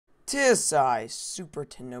'Tis I, Super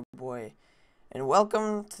Tinno Boy, and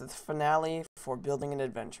welcome to the finale for building an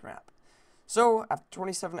adventure map. So, after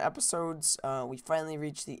 27 episodes, we finally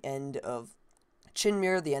reached the end of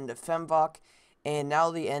Chinmere, the end of Femvok, and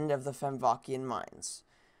now the end of the Femvokian mines.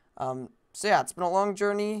 So yeah, it's been a long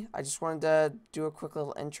journey. I just wanted to do a quick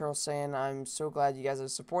little intro saying I'm so glad you guys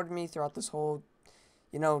have supported me throughout this whole,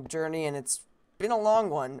 journey, and it's been a long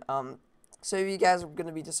one. So if you guys are going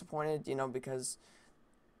to be disappointed, because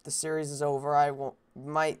the series is over,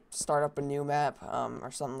 might start up a new map, or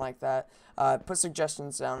something like that. Put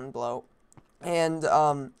suggestions down below. And,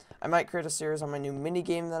 I might create a series on my new mini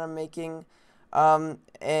game that I'm making.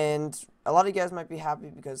 And a lot of you guys might be happy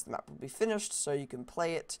because the map will be finished, so you can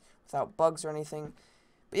play it without bugs or anything.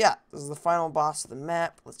 But yeah, this is the final boss of the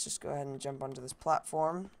map. Let's just go ahead and jump onto this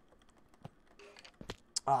platform.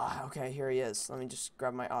 Okay, here he is. Let me just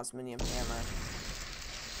grab my osmium hammer.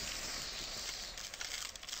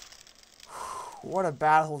 What a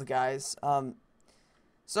battle, guys.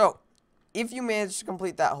 So, if you manage to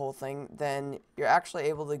complete that whole thing, then you're actually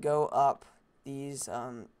able to go up these,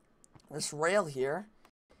 this rail here.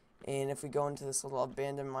 And if we go into this little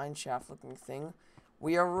abandoned mine shaft looking thing,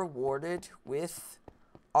 we are rewarded with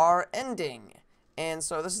our ending. And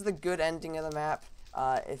so this is the good ending of the map.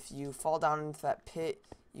 If you fall down into that pit,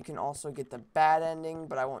 you can also get the bad ending,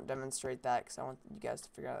 but I won't demonstrate that because I want you guys to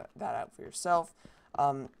figure that out for yourself.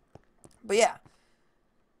 But yeah,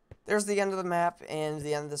 there's the end of the map and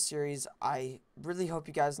the end of the series. I really hope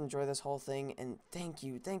you guys enjoy this whole thing, and thank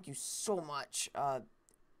you so much. Of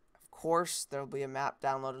course, there will be a map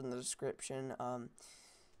downloaded in the description.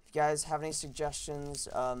 If you guys have any suggestions,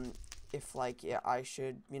 if I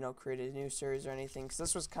should, create a new series or anything, because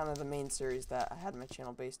this was kind of the main series that I had my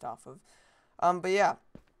channel based off of. But yeah,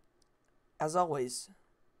 as always,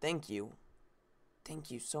 thank you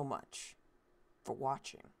so much for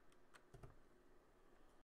watching.